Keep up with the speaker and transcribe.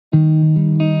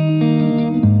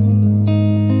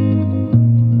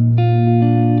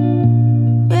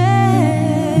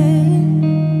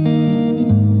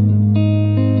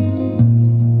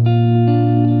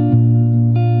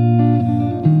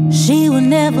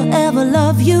never ever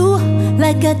love you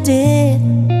like I did.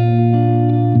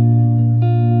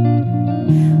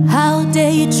 How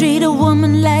dare you treat a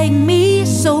woman like me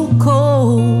so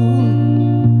cold?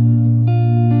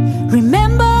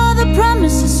 Remember all the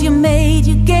promises you made,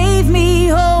 you gave me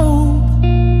hope.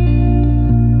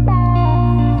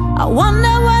 I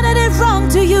wonder what I did wrong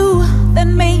to you that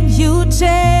made you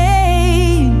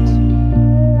change.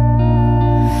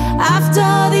 After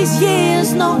all these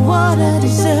years, not what I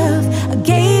deserve. I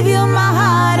gave you my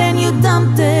heart and you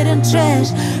dumped it in trash.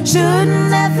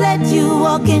 Shouldn't have let you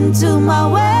walk into my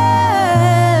world.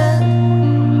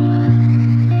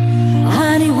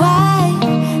 Honey, why?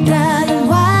 Darling,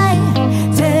 why?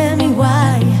 Tell me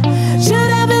why.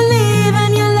 Should I believe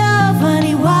in your love?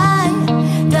 Honey, why?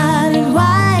 Darling,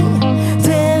 why?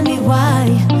 Tell me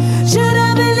why. Should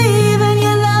I believe in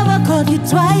your love? I called you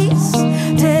twice,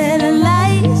 telling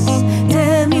lies.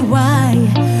 Tell me why.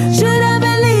 Should I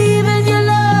believe in your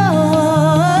love?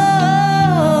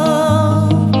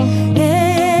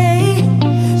 Yeah.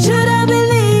 Should I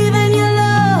believe in your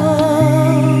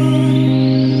love?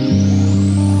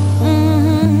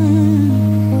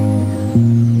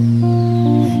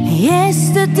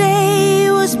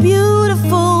 Yesterday was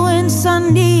beautiful and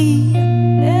sunny.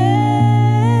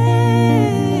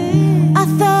 I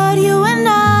thought you and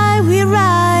I, we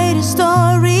write a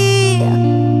story.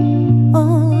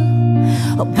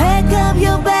 Oh, pack up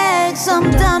your bags,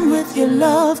 I'm done with your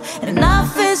love.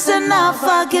 Enough is enough,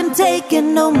 I can't take it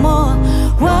no more.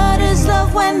 What is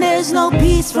love when there's no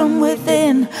peace from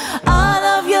within? All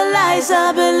of your lies,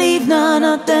 I believe none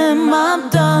of them. I'm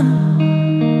done,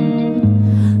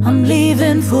 I'm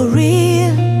leaving for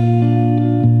real.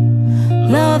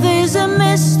 Love is a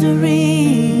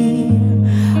mystery.